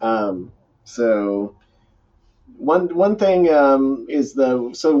 So one thing is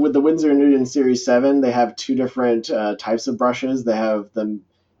with the Winsor & Newton Series 7, they have two different types of brushes. They have the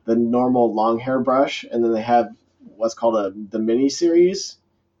normal long hair brush, and then they have what's called the mini series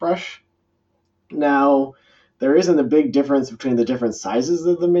brush. Now, there isn't a big difference between the different sizes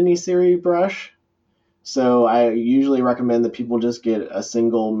of the mini series brush, so I usually recommend that people just get a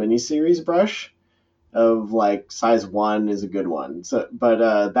single mini series brush of like size 1 is a good one. So,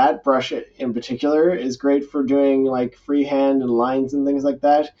 but that brush in particular is great for doing like freehand and lines and things like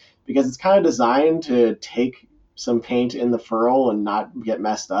that, because it's kind of designed to take some paint in the furrow and not get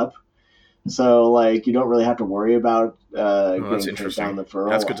messed up. So like you don't really have to worry about Oh, that's getting paint down interesting. the That's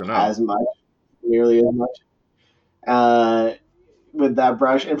furrow good to know. as much, nearly as much. Uh, with that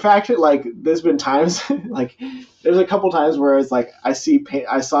brush. In fact, like there's been times like there's a couple times where it's like I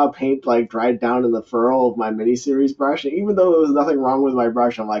saw paint like dried down in the furrow of my mini series brush, and even though there was nothing wrong with my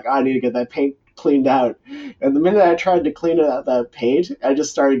brush, I'm like, I need to get that paint cleaned out. And the minute I tried to clean out that paint, I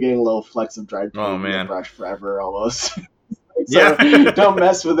just started getting little flecks of dried Oh paint in the man. brush forever almost. So Yeah. don't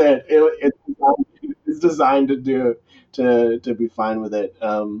mess with it. It's designed to be fine with it.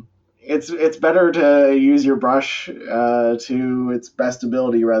 It's better to use your brush to its best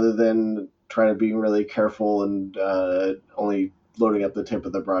ability rather than try to be really careful and only loading up the tip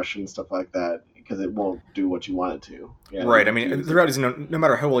of the brush and stuff like that, because it won't do what you want it to. Yeah, you Right. I have to mean, use the it. reality is, no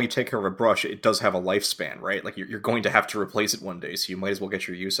matter how well you take care of a brush, it does have a lifespan, right? Like you're going to have to replace it one day, so you might as well get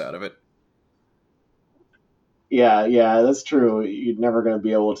your use out of it. Yeah, that's true. You're never going to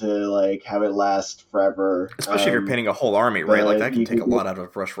be able to like have it last forever. Especially if you're painting a whole army, right? Like But that can you take can a lot out of a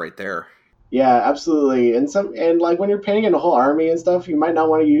brush right there. Yeah, absolutely. And like when you're painting in a whole army and stuff, you might not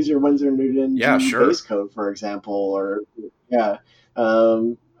want to use your Winsor Newton Yeah, G sure. base coat, for example, or yeah.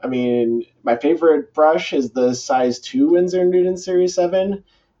 I mean, my favorite brush is the size 2 Winsor Newton Series 7,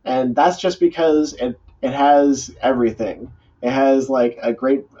 and that's just because it has everything. It has like a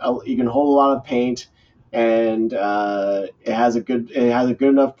great you can hold a lot of paint, and it has a good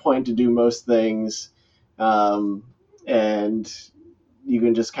enough point to do most things. And you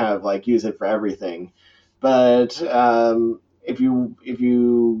can just kind of like use it for everything. But if you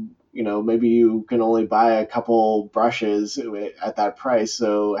maybe you can only buy a couple brushes at that price,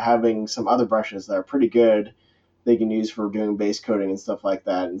 so having some other brushes that are pretty good they can use for doing base coating and stuff like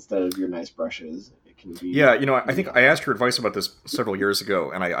that instead of your nice brushes, it can be Yeah, I really think I asked helpful. your advice about this several years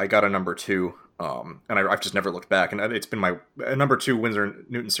ago, and I got a number two, and I've just never looked back. And it's been my a number two Winsor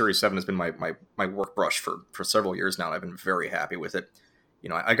Newton Series 7 has been my work brush for several years now, and I've been very happy with it.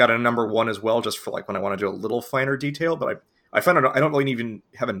 I got a number one as well, just for like when I want to do a little finer detail, but I find I don't really even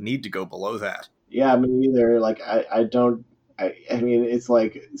have a need to go below that. Yeah, me either. Like I don't I mean it's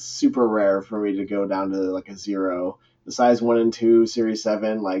like super rare for me to go down to like a zero. The size 1 and 2 series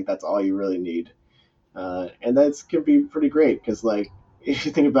 7, like that's all you really need. And that's can be pretty great because like if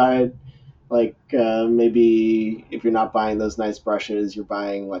you think about it, like maybe if you're not buying those nice brushes, you're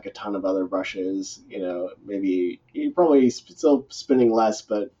buying like a ton of other brushes. Maybe you're probably still spending less,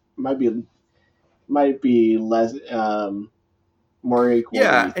 but might be less more equal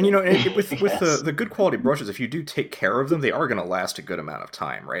than Yeah, you and think. I with guess. the good quality brushes, if you do take care of them, they are going to last a good amount of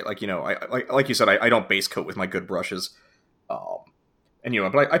time, right? Like like you said, I don't base coat with my good brushes, um, and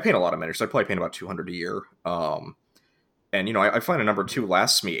but I paint a lot of miniatures. I probably paint about 200 a year, and I find a number two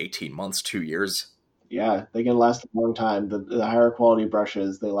lasts me 18 months, 2 years. Yeah, they can last a long time. The higher quality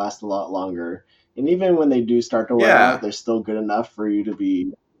brushes, they last a lot longer. And even when they do start to wear out, Yeah, they're still good enough for you to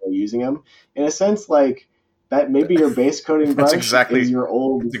be using them. In a sense, like that, maybe your base coating that's brush is your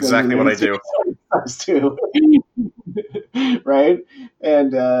old that's Windsor exactly what Newton I do. size too, right?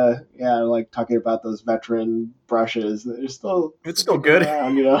 And yeah, like talking about those veteran brushes, they're It's still still kicking good.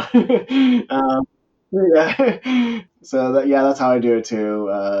 around. Yeah. So that's how I do it too.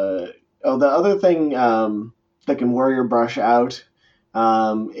 Oh, the other thing that can wear your brush out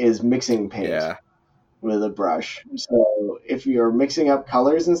is mixing paint Yeah, with a brush. So if you're mixing up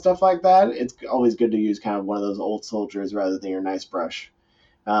colors and stuff like that, it's always good to use kind of one of those old soldiers rather than your nice brush,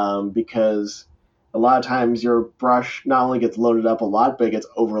 because a lot of times your brush not only gets loaded up a lot, but it gets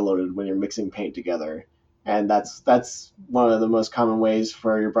overloaded when you're mixing paint together, and that's one of the most common ways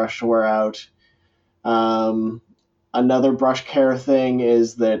for your brush to wear out. Um, Another brush care thing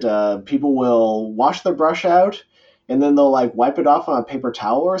is that people will wash their brush out and then they'll like wipe it off on a paper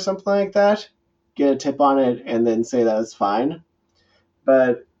towel or something like that, get a tip on it, and then say that it's fine.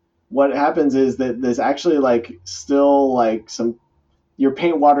 But what happens is that there's actually like still like some your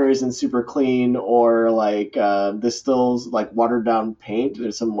paint water isn't super clean, or like this still's like watered down paint.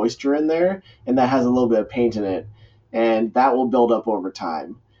 There's some moisture in there, and that has a little bit of paint in it, and that will build up over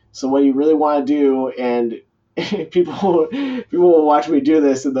time. So what you really want to do, and people will watch me do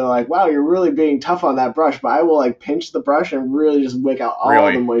this, and they're like, "Wow, you're really being tough on that brush." But I will like pinch the brush and really just wick out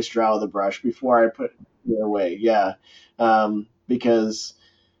all the really. moisture out of the brush before I put it away. Yeah, because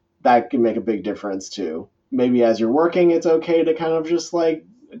that can make a big difference too. Maybe as you're working, it's okay to kind of just like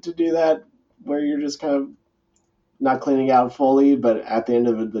to do that where you're just kind of not cleaning out fully, but at the end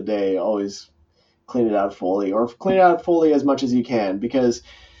of the day, always clean it out fully, or clean it out fully as much as you can, because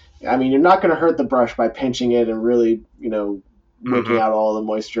I mean, you're not going to hurt the brush by pinching it and really, wicking Hmm. out all the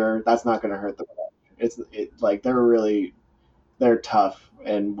moisture. That's not going to hurt the brush. Like they're tough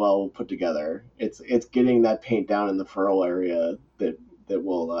and well put together. It's getting that paint down in the furrow area that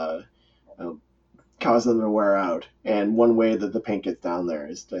will uh, cause them to wear out. And one way that the paint gets down there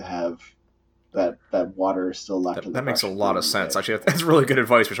is to have that water still left in the That makes a brush at the lot end of of the sense. day. Actually, that's really good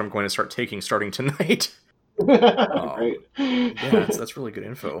advice, which I'm going to start taking starting tonight. Great. Yeah, that's really good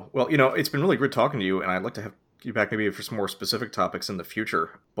info. Well, it's been really good talking to you, and I'd like to have you back maybe for some more specific topics in the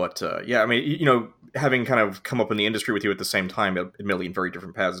future. But yeah, I mean, having kind of come up in the industry with you at the same time, admittedly in very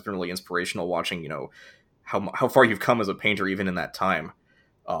different paths, it's been really inspirational watching, how far you've come as a painter even in that time.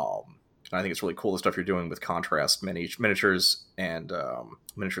 And I think it's really cool the stuff you're doing with contrast miniatures and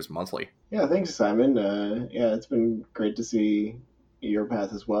miniatures monthly. Yeah, thanks, Simon. Yeah, it's been great to see your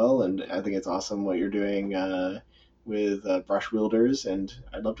path as well, and I think it's awesome what you're doing with brush wielders. And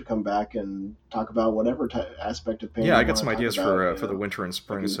I'd love to come back and talk about whatever aspect of painting Yeah, I you got want some to talk ideas about. for the winter and Like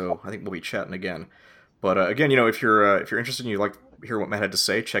spring, so I think we'll be chatting again. But again, if you're interested and you like to hear what Matt had to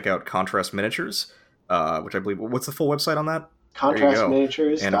say, check out Contrast Miniatures, which I believe. What's the full website on that?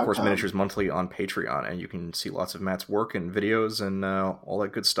 ContrastMiniatures. And of course, Miniatures Monthly on Patreon, and you can see lots of Matt's work and videos and all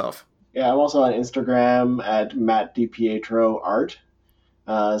that good stuff. Yeah, I'm also on Instagram at MattDiPietroArt.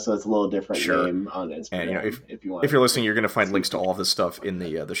 So it's a little different name on Instagram. And if you want, if you're listening, you're going to find links to all of this stuff in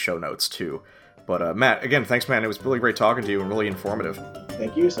the show notes too. But Matt, again, thanks, man. It was really great talking to you and really informative.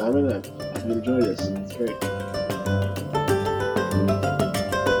 Thank you, Simon. I've enjoyed this. It's great.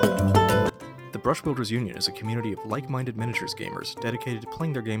 The Brush Builders Union is a community of like-minded miniatures gamers dedicated to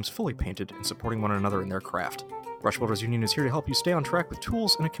playing their games fully painted and supporting one another in their craft. Brush Builders Union is here to help you stay on track with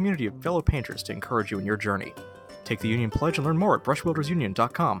tools and a community of fellow painters to encourage you in your journey. Take the Union Pledge and learn more at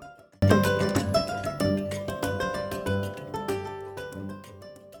brushbuildersunion.com.